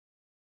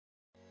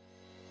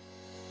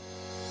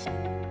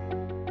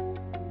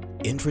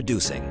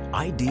Introducing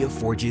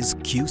ideaForge's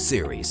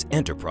Q-Series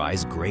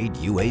Enterprise-Grade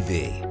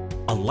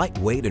UAV, a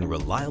lightweight and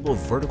reliable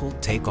vertical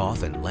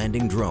takeoff and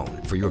landing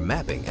drone for your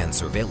mapping and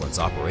surveillance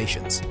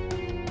operations.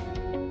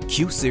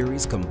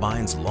 Q-Series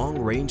combines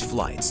long-range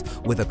flights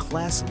with a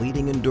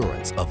class-leading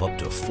endurance of up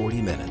to 40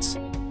 minutes.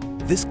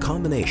 This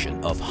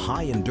combination of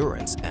high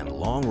endurance and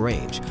long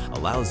range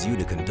allows you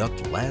to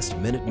conduct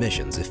last-minute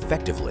missions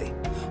effectively,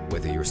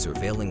 whether you're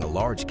surveilling a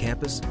large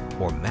campus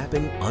or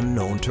mapping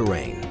unknown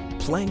terrain.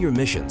 Plan your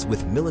missions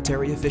with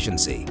military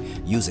efficiency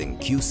using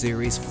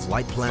Q-Series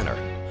Flight Planner.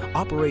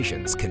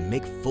 Operations can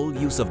make full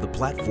use of the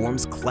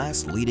platform's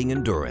class-leading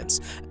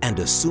endurance and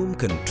assume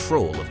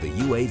control of the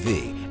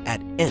UAV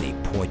at any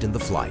point in the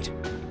flight.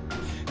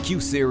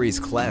 Q-Series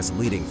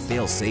class-leading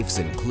fail-safes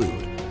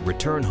include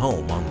return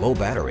home on low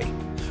battery,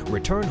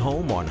 return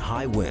home on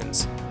high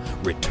winds,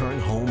 return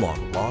home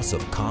on loss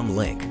of comm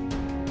link.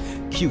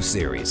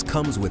 Q-Series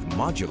comes with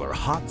modular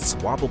hot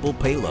swappable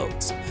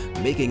payloads,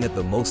 making it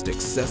the most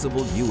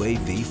accessible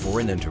UAV for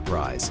an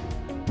enterprise.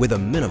 With a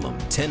minimum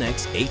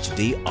 10x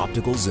HD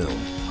optical zoom,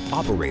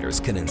 operators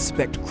can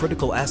inspect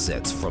critical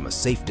assets from a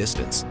safe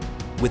distance.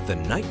 With the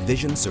night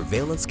vision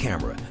surveillance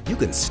camera, you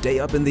can stay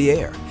up in the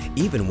air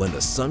even when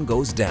the sun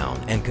goes down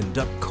and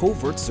conduct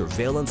covert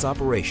surveillance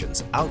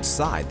operations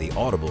outside the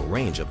audible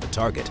range of the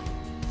target.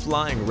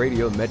 Flying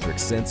radiometric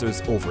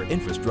sensors over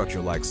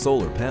infrastructure like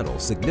solar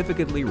panels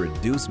significantly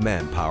reduce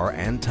manpower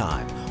and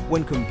time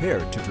when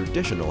compared to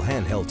traditional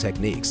handheld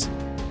techniques.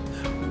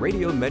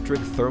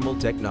 Radiometric thermal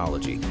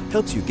technology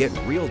helps you get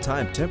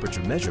real-time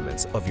temperature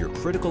measurements of your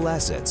critical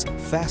assets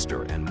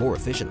faster and more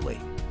efficiently.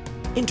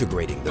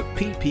 Integrating the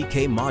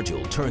PPK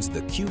module turns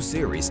the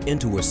Q-Series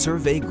into a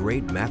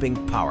survey-grade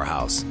mapping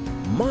powerhouse.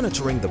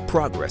 Monitoring the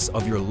progress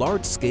of your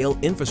large-scale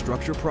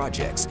infrastructure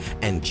projects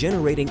and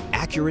generating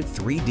accurate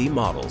 3D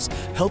models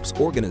helps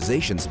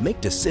organizations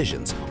make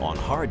decisions on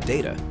hard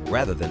data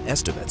rather than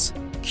estimates.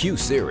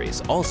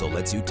 Q-Series also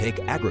lets you take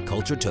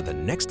agriculture to the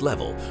next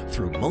level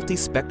through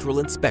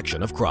multispectral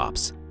inspection of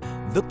crops.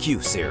 The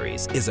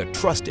Q-Series is a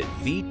trusted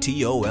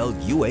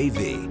VTOL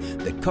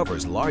UAV that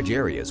covers large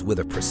areas with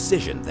a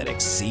precision that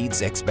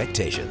exceeds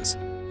expectations.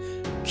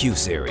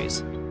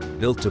 Q-Series,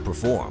 built to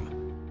perform,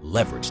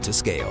 leveraged to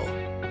scale.